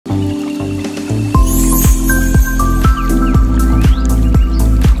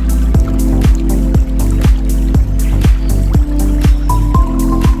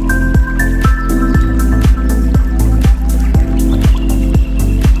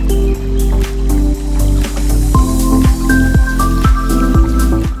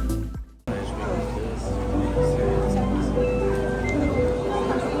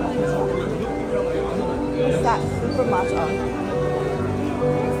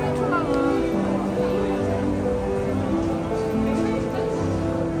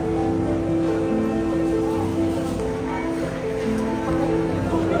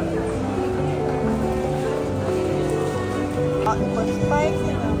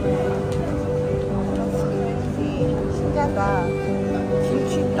got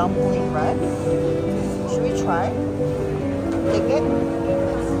kimchi dumpling bread. Should we try? Take it?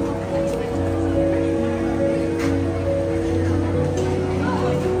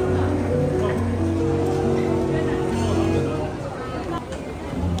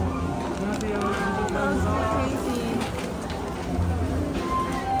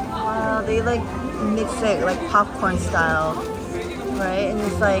 Wow, they like mix it like popcorn style, right? And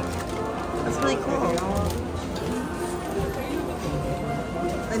it's like, that's really cool.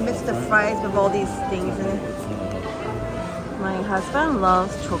 They mix the fries with all these things in it. My husband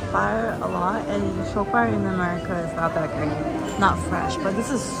loves chokbar a lot, and chokbar in America is not that great, not fresh, but this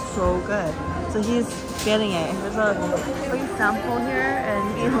is so good. So he's getting it. There's a free sample here,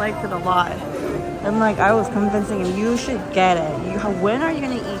 and he likes it a lot. And like I was convincing him, you should get it. When are you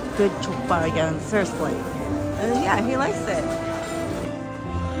gonna eat good chokbar again? Seriously. And yeah, he likes it.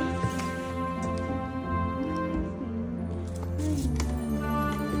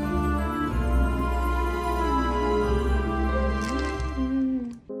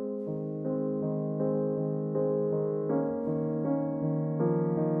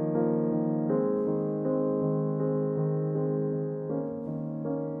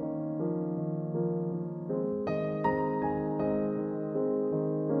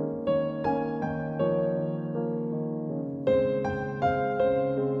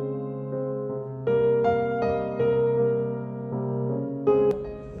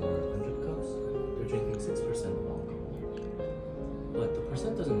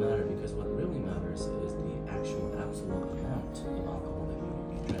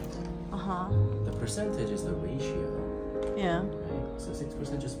 The percentage is the ratio. Yeah. Right? So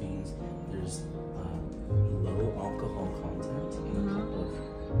 6% just means there's